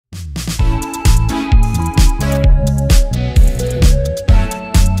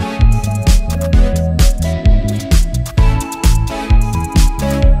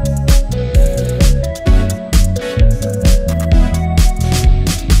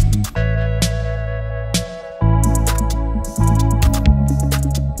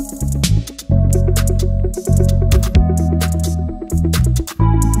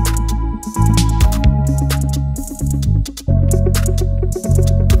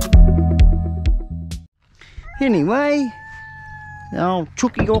Anyway, the old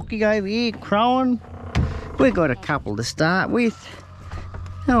chooky-gawky over here crowing. We've got a couple to start with.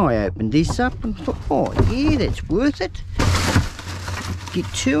 Now I opened this up and thought, oh yeah, that's worth it. Get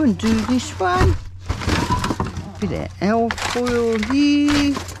two and do this one. Bit of alfoil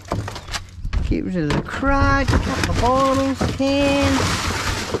here. Get rid of the crud, a couple of bottles, cans,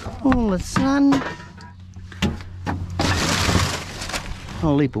 all the sun. A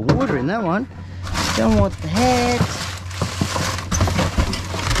whole heap of water in that one. Don't want the hat.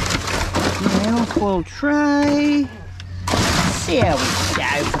 The alfoil tray. See how we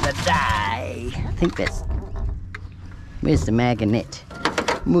go for the day. I think that's... Where's the magnet?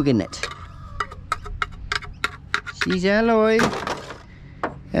 Mugganet. She's alloy.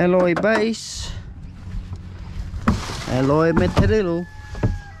 Alloy base. Alloy material.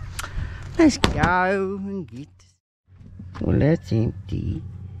 Let's go and get... Well, that's empty.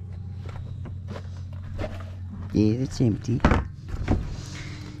 Yeah, that's empty.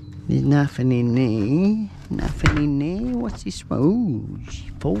 There's nothing in there. Nothing in there. What's this one? Ooh,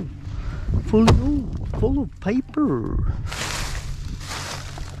 she's full. Full of paper.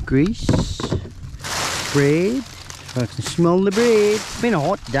 Grease. Bread. I can smell the bread. It's been a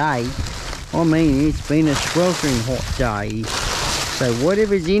hot day. I mean, it's been a sweltering hot day. So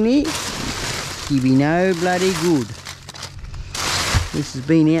whatever's in it, you be no bloody good. This has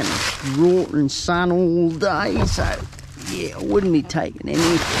been out in the roaring sun all day, so yeah, I wouldn't be taking any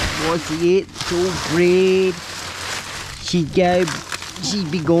if it was yet. It's all bread.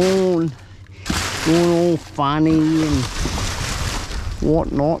 She'd be gone all funny and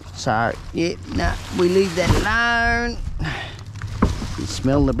whatnot. So yeah, no, we leave that alone. You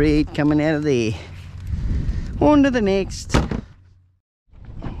smell the bread coming out of there. On to the next.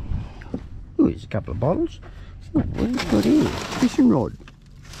 Oh, there's a couple of bottles. Oh, what have we got here? Fishing rod.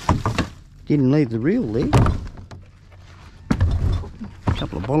 Didn't leave the reel there. A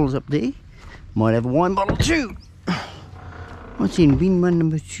couple of bottles up there. Might have a wine bottle too. What's in bin one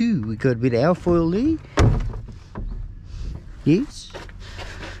number 2? We got a bit of alfoil there. Yes.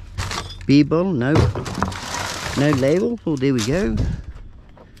 Beer bottle, no label. Oh, there we go.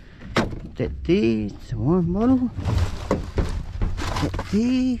 Put that there. It's a wine bottle. Put that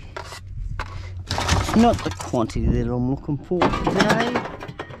there. It's not the quantity that I'm looking for today.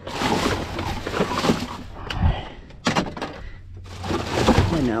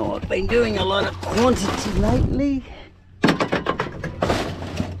 I know I've been doing a lot of quantity lately.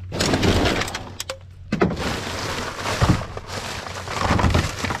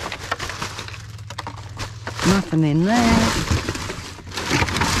 Nothing in there.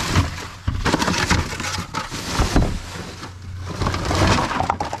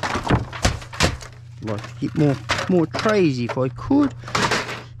 I'd like to get more trays if I could.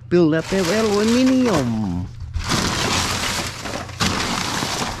 Build up our aluminium.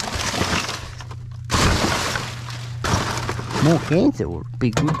 More cans that would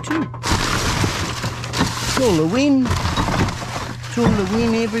be good too. It's all the wind. It's all the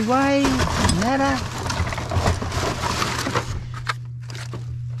wind every way. Doesn't matter.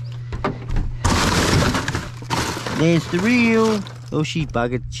 There's the reel. Oh, she's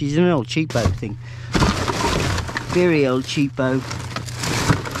buggered. She's an old cheapo thing. Very old cheapo.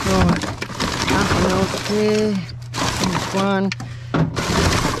 Right. Nothing else there. This one.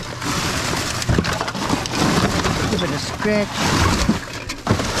 Give it a scratch.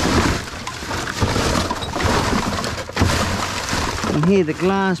 You can hear the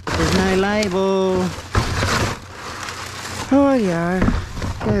glass, but there's no label. Oh yeah.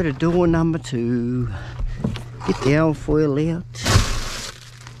 Go to door number 2. Get the alfoil out.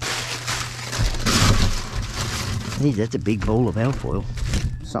 Geez, that's a big bowl of alfoil.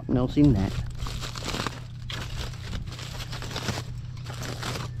 Something else in that.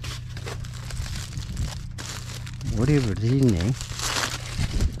 Whatever it is in there,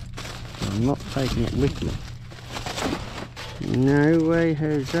 I'm not taking it with me. No way,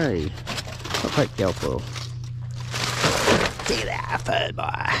 Jose. I'll take the alfoil. Get the alfoil,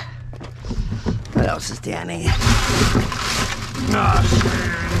 boy. What else is down here?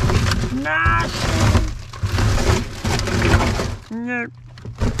 Nothing. Nope.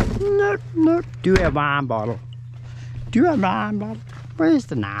 Nope. Do you have a wine bottle? Where's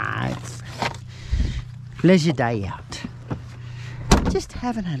the knives? Leisure day out. Just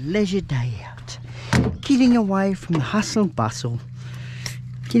having a leisure day out. Getting away from the hustle and bustle.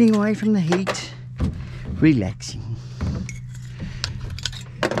 Getting away from the heat. Relaxing.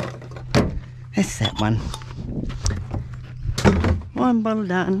 That's that one. One bottle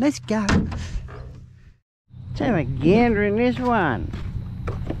done. Let's go. Let's have a gander in this one.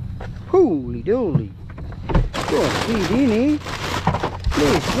 Holy dooly. Got a feed in here.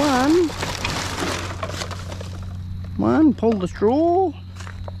 There's one. One, pull the straw.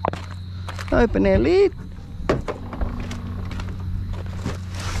 Open our lid.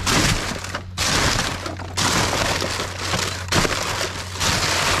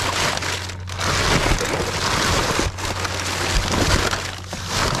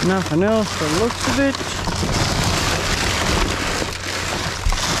 Nothing else by the looks of it.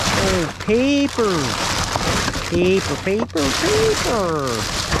 Oh, paper. Paper.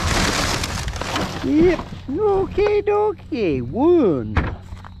 Yep, okay, dokie. One.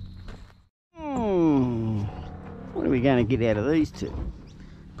 What are we going to get out of these two?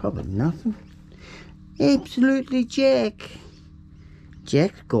 Probably nothing. Absolutely Jack.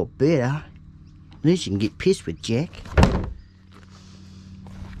 Jack's got better. At least you can get pissed with Jack.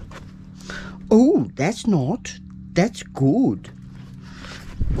 Oh, that's not. That's good.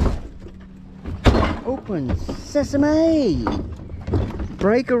 Open sesame.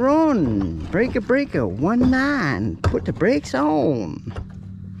 Breaker on. Breaker. 19. Put the brakes on.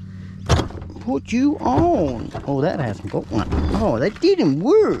 Put you on. Oh, that hasn't got one. Oh, that didn't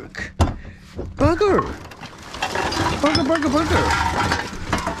work. Bugger.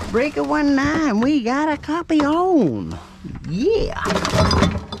 Breaker 19. We got a copy on. Yeah.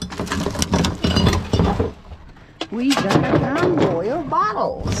 We got a convoy of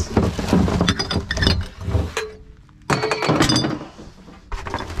bottles.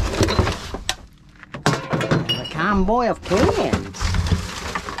 A convoy of cans.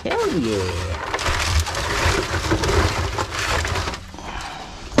 Hell yeah.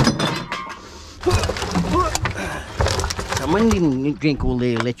 Someone didn't drink all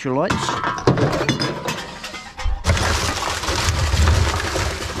their electrolytes.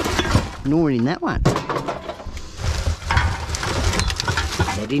 Nor in that one.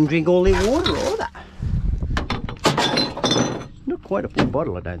 They didn't drink all their water either. Not quite a full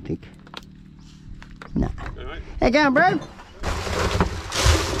bottle, I don't think. No. Right. How you going, bro?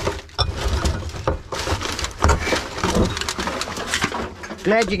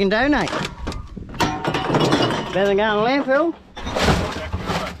 Glad you can donate. Better than going to landfill.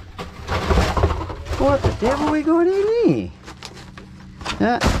 What the devil we got in here?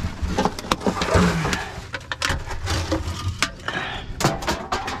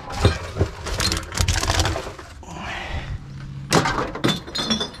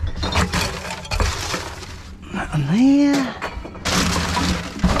 Nothing there.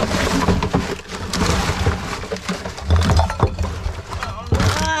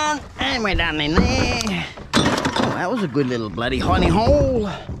 And we're down in there. Oh, that was a good little bloody honey hole.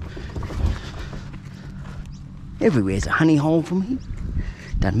 Everywhere's a honey hole from here.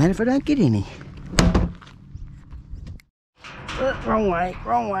 Doesn't matter if I don't get any. Wrong way.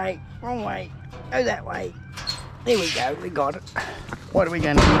 Go that way. There we go, we got it. What are we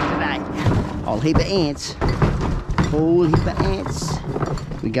going to do today? Whole heap of ants. Whole heap of ants.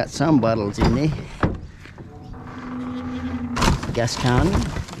 We got some bottles in there. Gas can.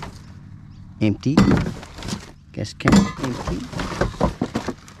 Empty. Gas can empty.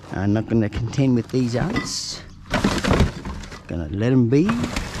 I'm not going to contend with these ants. Gonna let them be.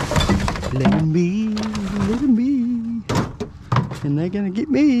 Let them be. And they're gonna get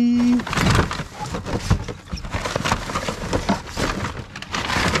me.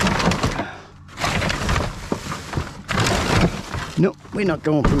 No, we're not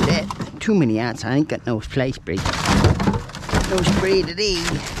going through that. Too many ants. I ain't got no fly spray. No spray today.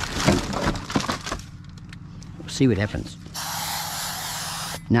 We'll see what happens.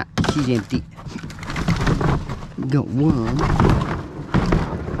 Nah, she's empty. Got one.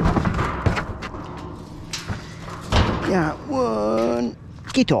 Got one.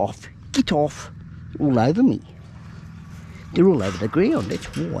 Get off. Get off. All over me. They're all over the ground, that's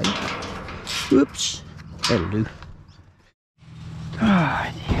why. Oops. That'll do.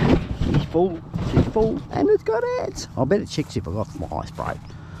 Alright. She's full. She's full. And it's got ants. I better check see if I got fly spray.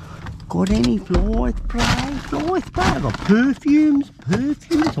 Got any fly spray? Fly spray? I got perfumes.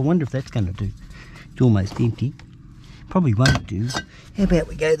 I wonder if that's going to do. It's almost empty. Probably won't do. How about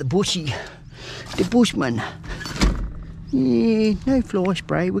we go the bushy? The bushman. Yeah, no fly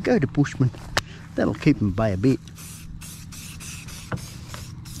spray. We'll go to bushman. That'll keep them by a bit.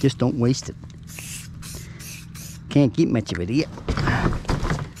 Just don't waste it. Can't get much of it here.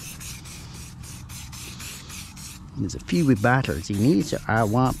 There's a few with bottles in here, so I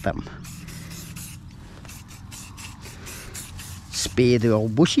want them. Spare the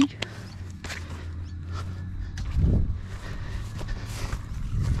old bushy.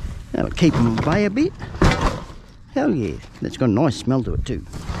 That'll keep them away a bit. Hell yeah, that's got a nice smell to it too.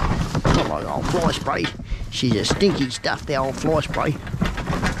 not like old fly spray. She's a stinky stuff, the old fly spray.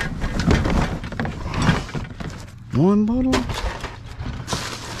 Wine bottle.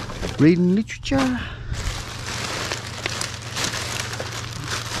 Reading literature.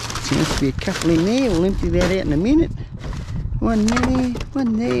 Seems to be a couple in there. We'll empty that out in a minute. One there,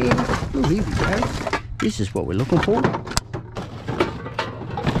 one there. Oh, here we go. This is what we're looking for.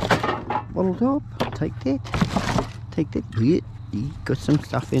 Bottle top. Take that. Take that. Yeah, got some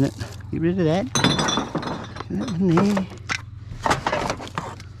stuff in it. Get rid of that. That one there.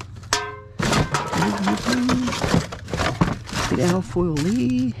 Bit of alfoil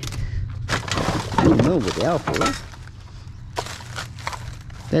there. Oh no, with the alfoil.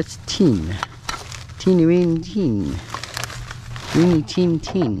 That's tin. Tin. Really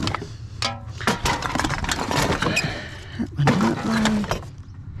tin.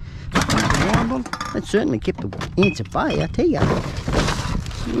 That certainly kept the ants at bay, I tell ya.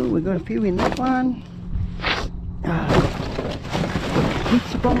 So we've got a few in that one.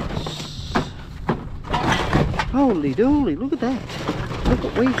 Pizza box. Holy dooly, look at that. Look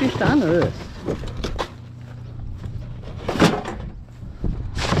what we just unearthed.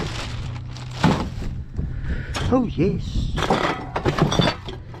 Oh yes.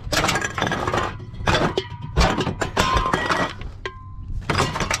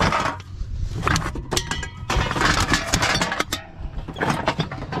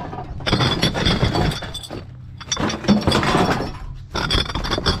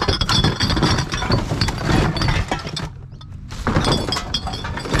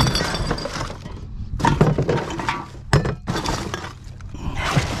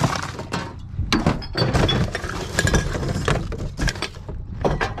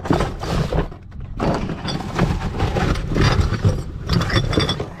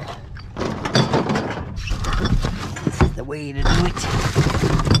 Way to do it.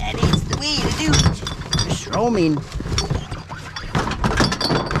 That is the way to do it. Just throw them in.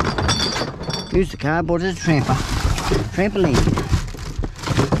 Use the cardboard as a trampoline.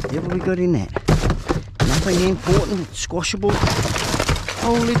 Whatever we got in that. Nothing important, it's squashable.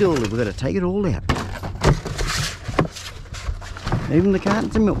 Holy dooly, we've got to take it all out. Even the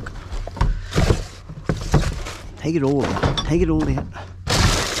cartons of milk. Take it all out. Take it all out.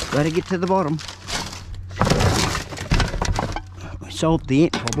 Got to get to the bottom. Solved the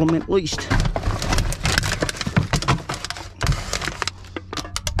ant problem at least.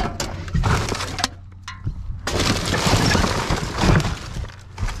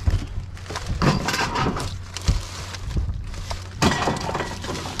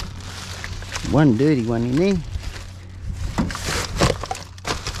 One dirty one in there.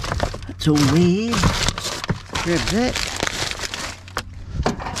 That's all there. Grab that.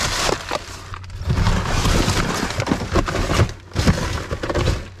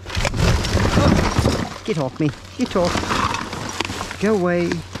 Get off me, get off. Go away.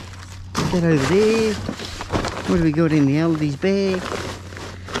 Put that over there. What do we got in the Aldi's bag?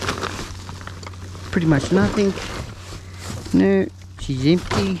 Pretty much nothing. No, she's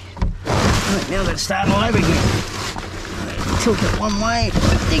empty. Right, now let's start all over again. Tilt it one way,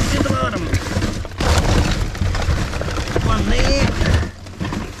 dig to the bottom. One there.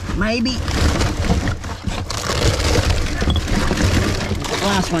 Maybe. The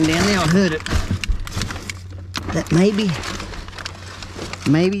last one down there, I heard it. That maybe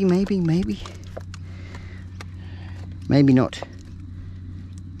not.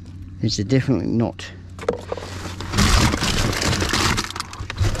 It's a definitely not.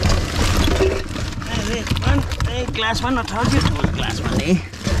 There's one, there's glass one, I told you there was a glass one there.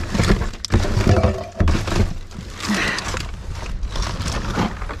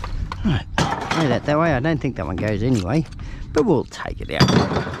 Right, lay that way, I don't think that one goes anyway, but we'll take it out.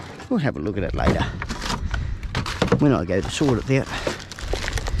 We'll have a look at it later. When I go to sort it out.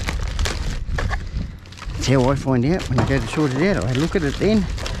 That's how I find out when I go to sort it out. I look at it then.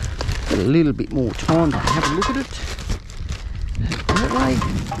 Got a little bit more time to have a look at it. That way,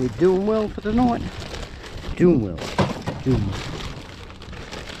 we're doing well for the night. Doing well.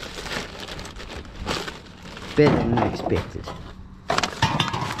 Better than expected.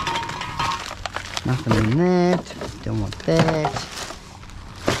 Nothing in that. Don't want that.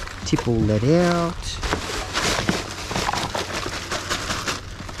 Tip all that out.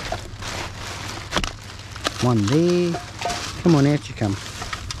 One there. Come on, out you come.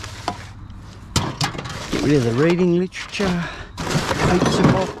 Get rid of the reading literature. Pizza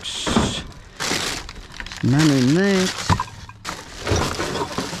box. None in that.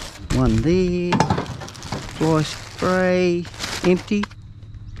 One there. Fly spray. Empty.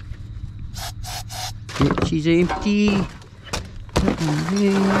 Yep, she's empty. That one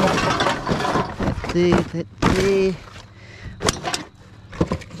there. That there.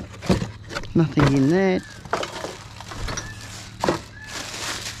 Nothing in that.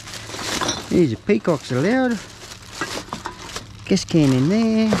 These are peacocks allowed. Gas can in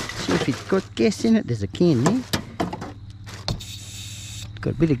there. See if it's got gas in it. There's a can there.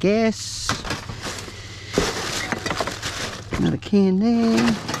 Got a bit of gas. Another can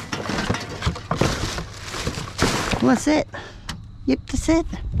there. What's that? Yep, that's it.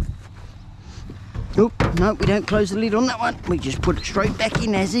 Oh, no, we don't close the lid on that one. We just put it straight back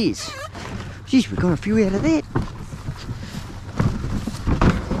in as is. Jeez, we got a few out of that.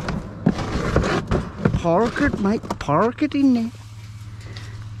 Park it, mate. Park it in there.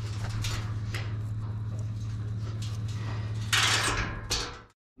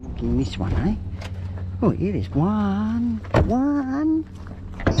 Look in this one, eh? Oh, yeah, there's one.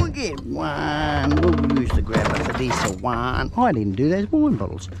 We'll get one. We'll use the grabber for this or one. I didn't do those wine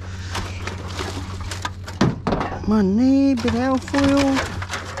bottles. One there, bit of alfoil.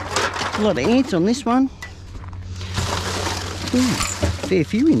 A lot of ants on this one. Ooh, fair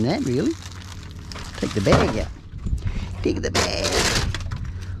few in that, really. Take the bag out. Take the bag.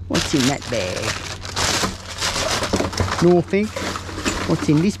 What's in that bag? Nothing. What's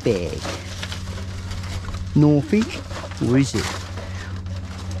in this bag? Nothing. Or is it?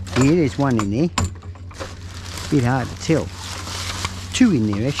 Yeah, there's one in there. Bit hard to tell. Two in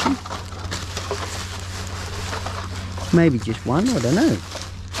there, actually. Maybe just one, I don't know.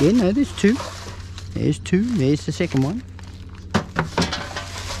 Yeah, no, there's two. There's two. There's the second one.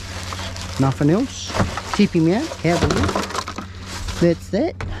 Nothing else. Tip him out. Have a look. That's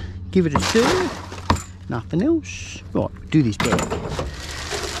that. Give it a stir. Nothing else. Right, do this bag.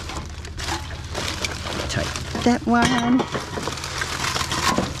 Take that one.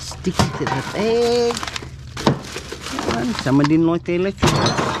 Stick it to the bag. That one. Someone didn't like the electric.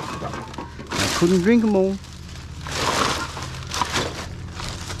 I couldn't drink them all.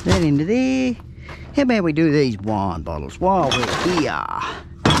 That into there. How about we do these wine bottles while we're here?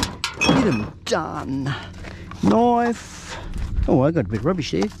 Get them done. Knife. Oh, I got a bit of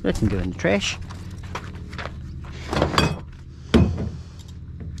rubbish there. That can go in the trash.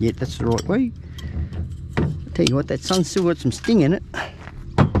 Yeah, that's the right way. I'll tell you what, that sun's still got some sting in it.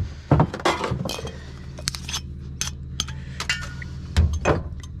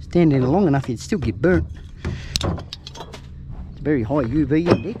 Stand there long enough, you'd still get burnt. It's a very high UV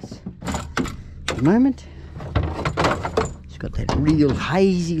index at the moment. It's got that real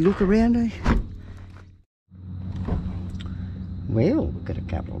hazy look around her. Well, we've got a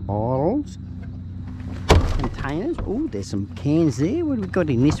couple of bottles, containers. Oh, there's some cans there. What have we got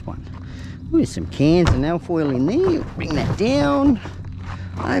in this one? Oh, there's some cans and alfoil in there. Bring that down.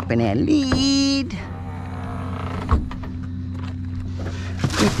 Open our lid.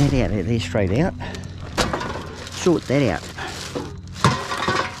 Get that out of there straight out. Sort that out.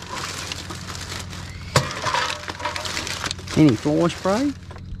 Any fly spray?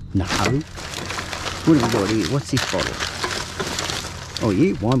 No. What have we got here? What's this bottle? Oh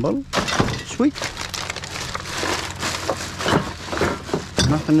yeah, wine bottle. Sweet.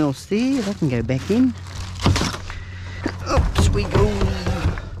 Nothing else there. That can go back in. Oops, we go.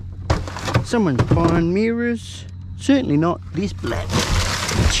 Someone's buying mirrors. Certainly not this black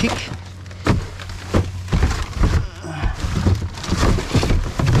chick.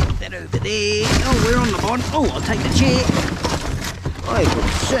 That over there. Oh, we're on the bottom. Oh, I'll take the chair. I will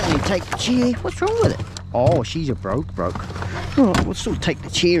certainly take the chair. What's wrong with it? Oh, she's a broke. Alright, we'll still take the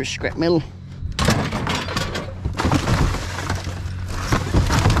chair as scrap metal.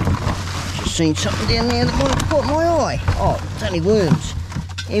 Just seen something down there that might have caught my eye. Oh, it's only worms.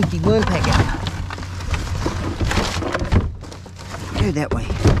 Empty worm packet. Go that way.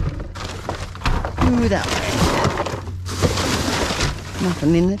 Go that way.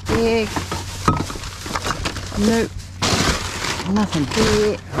 Nothing in the bag. Nope. Nothing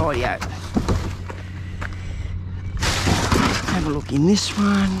there. Rightio. Have a look in this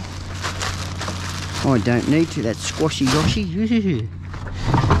one. I don't need to. That's squashy yoshy.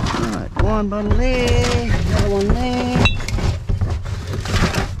 Right, wine bottle there. Another one there.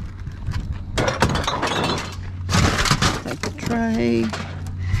 Take the tray.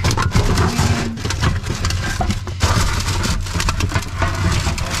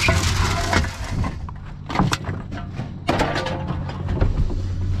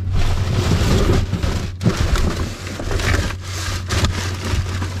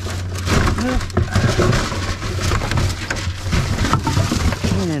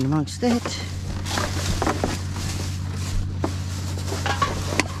 And amongst that,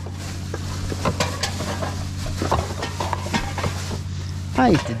 I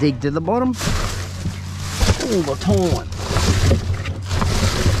used to dig to the bottom all the time.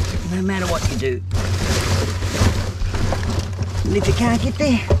 No matter what you do. And if you can't get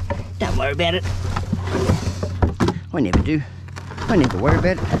there, don't worry about it. I never do. I never worry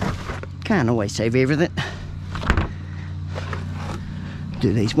about it. Can't always save everything.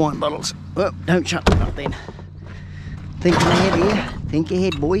 Do these wine bottles. Oh, don't shut them up then. Think ahead here. Think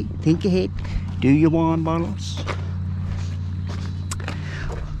ahead, boy. Think ahead. Do your wine bottles.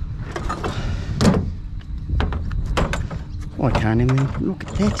 I can't even look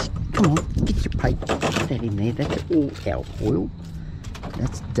at that. Come on, get your paper. Put that in there. That's all alcohol.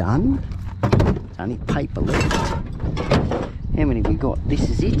 That's done. There's only paper left. How many have we got? This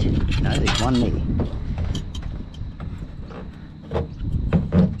is it? No, there's one there.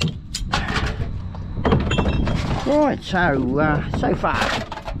 Right, so far,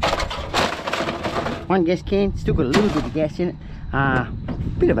 one gas can, still got a little bit of gas in it.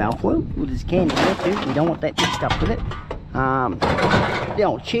 Bit of alcohol, we'll just can it there too. We don't want that mixed up with it. The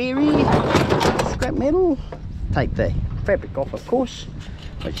old cherry, scrap metal. Take the fabric off, of course.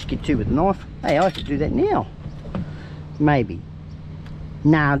 Let's just get to with a knife. Hey, I could do that now. Maybe.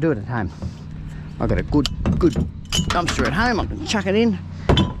 Nah, I'll do it at home. I've got a good dumpster at home. I can chuck it in.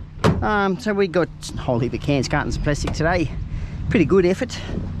 So we got a whole heap of cans, cartons of plastic today. Pretty good effort.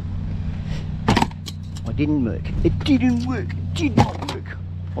 It didn't work. It didn't work. It did not work.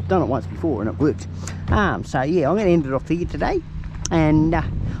 I've done it once before and it worked. So yeah, I'm going to end it off here today. And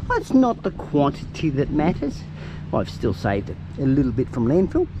it's not the quantity that matters. I've still saved a little bit from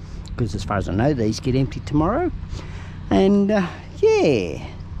landfill, because as far as I know, these get emptied tomorrow. And yeah,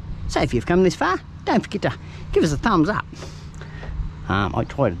 so if you've come this far, don't forget to give us a thumbs up. I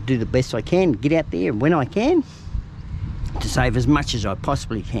try to do the best I can, get out there when I can, to save as much as I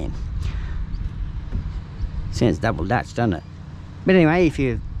possibly can. Sounds double Dutch, doesn't it? But anyway, if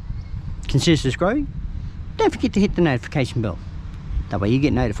you consider subscribing, don't forget to hit the notification bell. That way you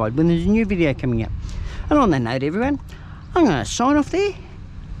get notified when there's a new video coming up. And on that note, everyone, I'm going to sign off there,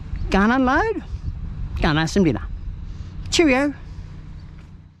 go and unload, go and have some dinner. Cheerio.